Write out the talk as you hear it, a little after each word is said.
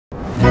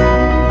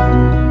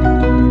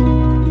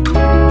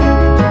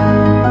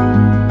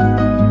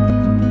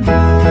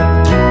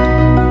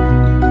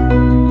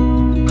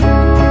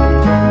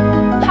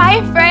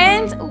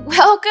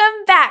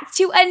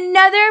to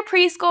another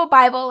preschool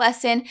Bible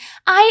lesson.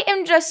 I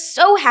am just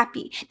so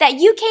happy that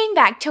you came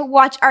back to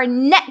watch our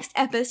next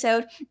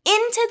episode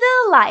into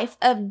the life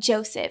of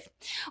Joseph.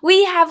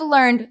 We have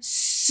learned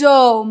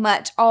so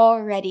much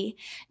already.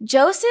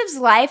 Joseph's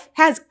life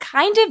has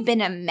kind of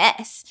been a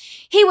mess.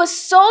 He was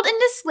sold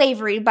into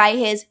slavery by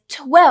his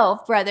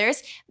 12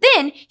 brothers.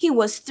 Then he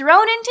was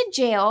thrown into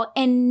jail.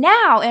 And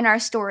now in our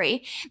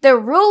story, the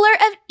ruler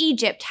of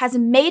Egypt has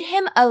made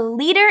him a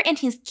leader in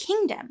his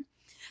kingdom.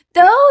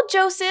 Though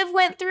Joseph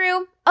went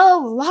through a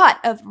lot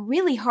of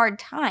really hard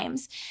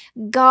times,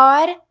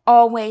 God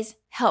always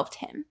helped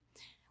him.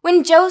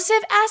 When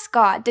Joseph asked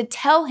God to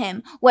tell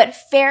him what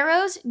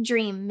Pharaoh's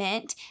dream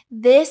meant,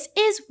 this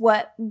is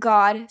what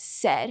God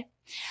said.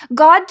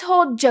 God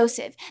told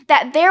Joseph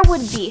that there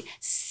would be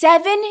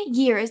 7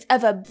 years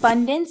of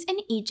abundance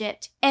in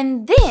Egypt,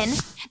 and then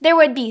there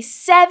would be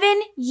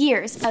 7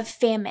 years of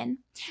famine.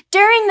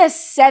 During the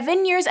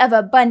 7 years of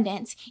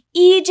abundance,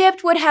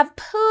 Egypt would have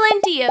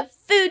plenty of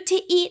food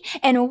to eat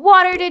and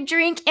water to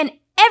drink and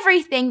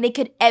everything they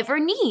could ever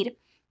need.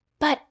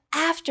 But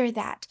after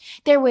that,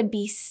 there would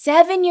be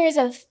 7 years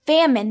of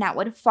famine that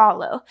would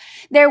follow.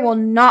 There will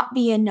not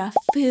be enough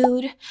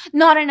food,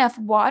 not enough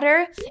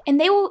water, and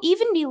they will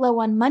even be low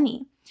on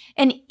money.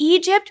 And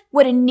Egypt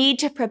would need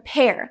to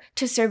prepare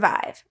to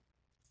survive.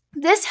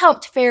 This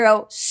helped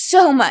Pharaoh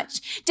so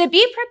much to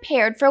be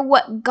prepared for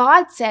what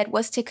God said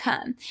was to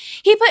come.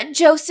 He put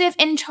Joseph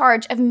in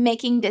charge of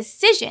making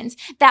decisions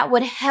that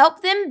would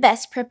help them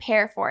best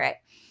prepare for it.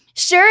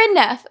 Sure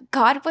enough,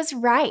 God was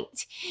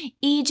right.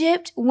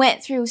 Egypt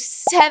went through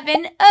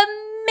 7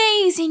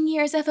 amazing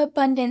years of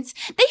abundance.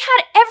 They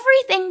had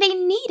everything they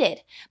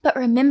needed. But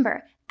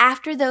remember,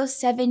 after those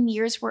 7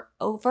 years were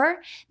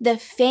over, the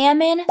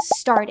famine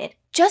started,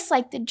 just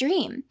like the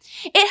dream.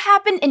 It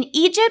happened in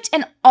Egypt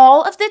and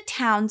all of the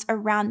towns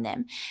around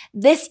them.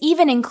 This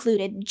even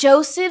included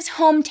Joseph's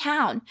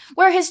hometown,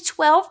 where his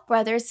 12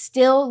 brothers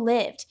still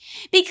lived.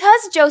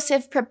 Because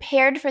Joseph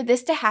prepared for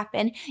this to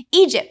happen,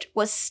 Egypt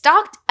was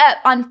stocked up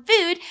on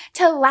food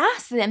to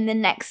last them the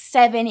next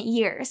 7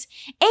 years.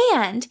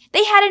 And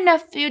they had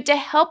enough food to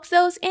help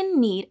those in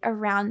need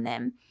around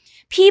them.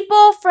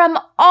 People from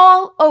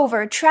all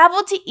over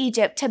traveled to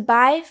Egypt to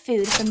buy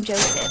food from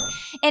Joseph.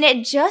 And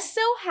it just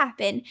so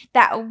happened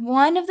that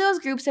one of those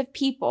groups of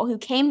people who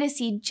came to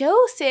see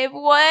Joseph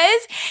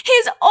was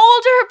his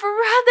older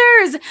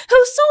brothers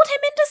who sold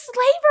him into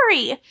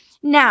slavery.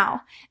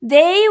 Now,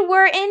 they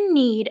were in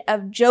need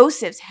of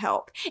Joseph's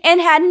help and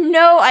had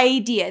no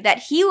idea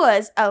that he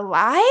was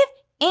alive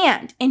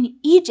and in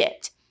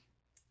Egypt.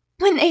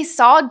 When they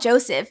saw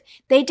Joseph,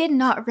 they did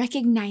not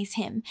recognize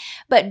him,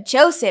 but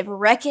Joseph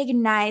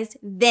recognized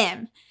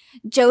them.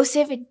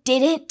 Joseph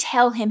didn't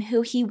tell him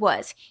who he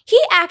was. He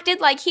acted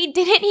like he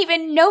didn't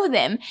even know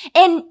them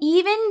and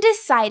even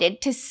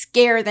decided to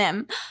scare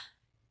them.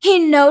 He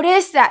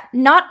noticed that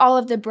not all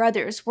of the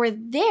brothers were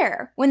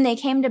there when they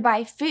came to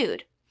buy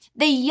food.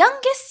 The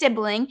youngest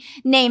sibling,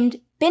 named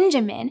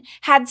Benjamin,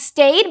 had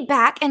stayed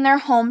back in their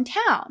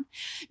hometown.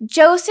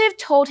 Joseph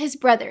told his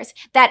brothers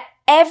that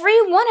every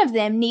one of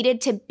them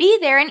needed to be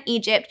there in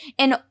Egypt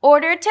in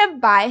order to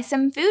buy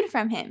some food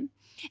from him.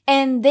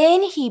 And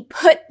then he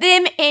put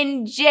them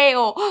in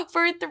jail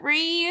for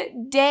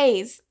 3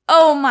 days.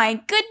 Oh my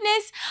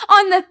goodness.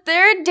 On the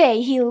 3rd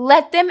day, he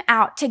let them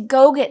out to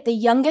go get the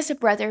youngest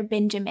brother,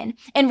 Benjamin,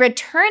 and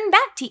return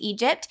back to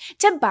Egypt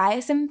to buy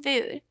some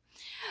food.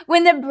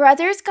 When the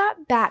brothers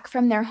got back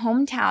from their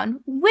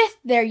hometown with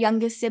their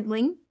youngest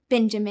sibling,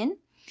 Benjamin,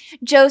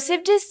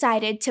 Joseph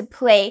decided to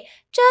play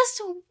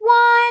just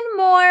one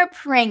more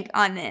prank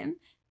on them.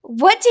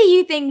 What do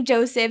you think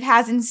Joseph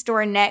has in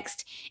store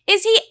next?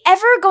 Is he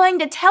ever going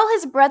to tell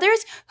his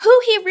brothers who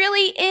he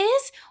really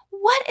is?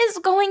 What is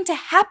going to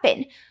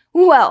happen?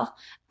 Well,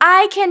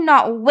 I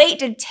cannot wait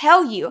to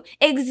tell you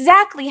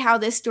exactly how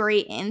this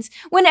story ends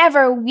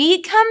whenever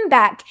we come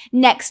back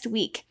next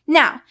week.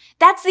 Now,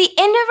 that's the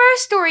end of our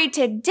story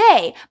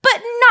today,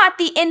 but not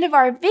the end of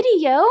our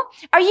video.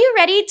 Are you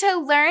ready to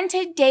learn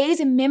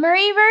today's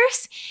memory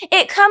verse?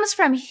 It comes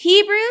from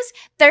Hebrews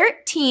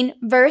 13,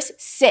 verse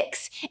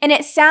 6, and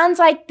it sounds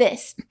like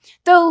this.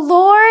 The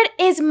Lord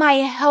is my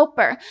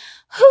helper.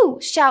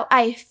 Who shall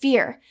I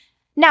fear?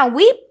 Now,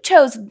 we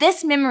chose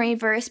this memory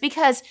verse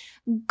because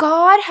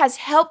God has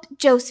helped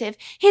Joseph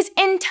his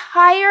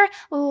entire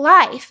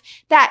life,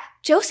 that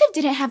Joseph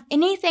didn't have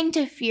anything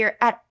to fear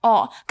at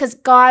all because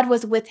God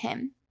was with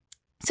him.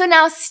 So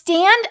now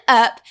stand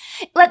up.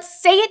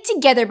 Let's say it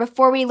together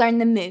before we learn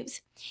the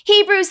moves.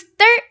 Hebrews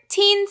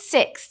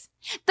 13:6.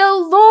 The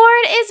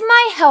Lord is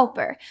my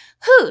helper.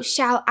 Who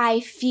shall I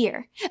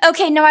fear?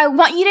 Okay, now I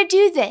want you to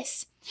do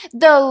this.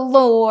 The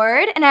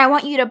Lord, and I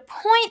want you to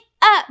point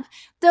up.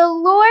 The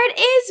Lord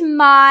is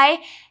my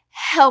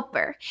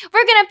helper.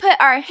 We're going to put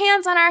our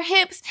hands on our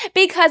hips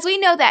because we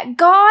know that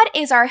God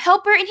is our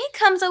helper and he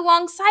comes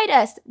alongside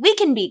us. We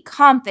can be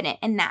confident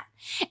in that.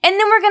 And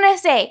then we're going to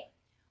say,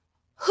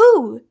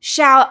 who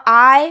shall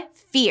I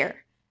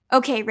fear?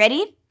 Okay,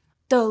 ready?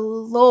 The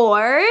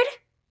Lord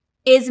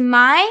is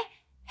my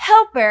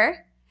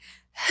helper.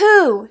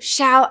 Who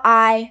shall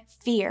I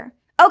fear?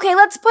 Okay,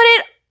 let's put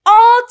it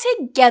all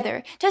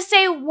together to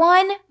say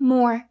one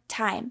more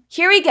time.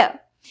 Here we go.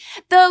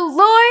 The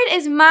Lord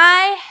is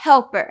my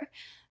helper.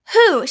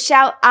 Who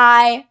shall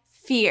I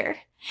fear?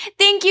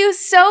 Thank you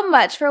so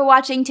much for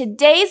watching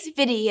today's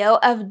video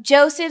of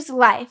Joseph's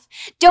life.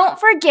 Don't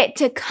forget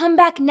to come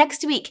back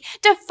next week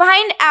to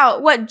find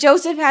out what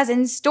Joseph has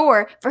in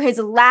store for his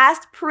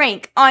last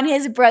prank on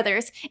his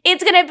brothers.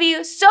 It's going to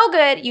be so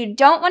good, you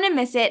don't want to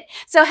miss it.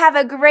 So have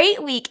a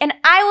great week, and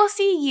I will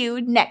see you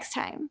next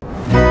time.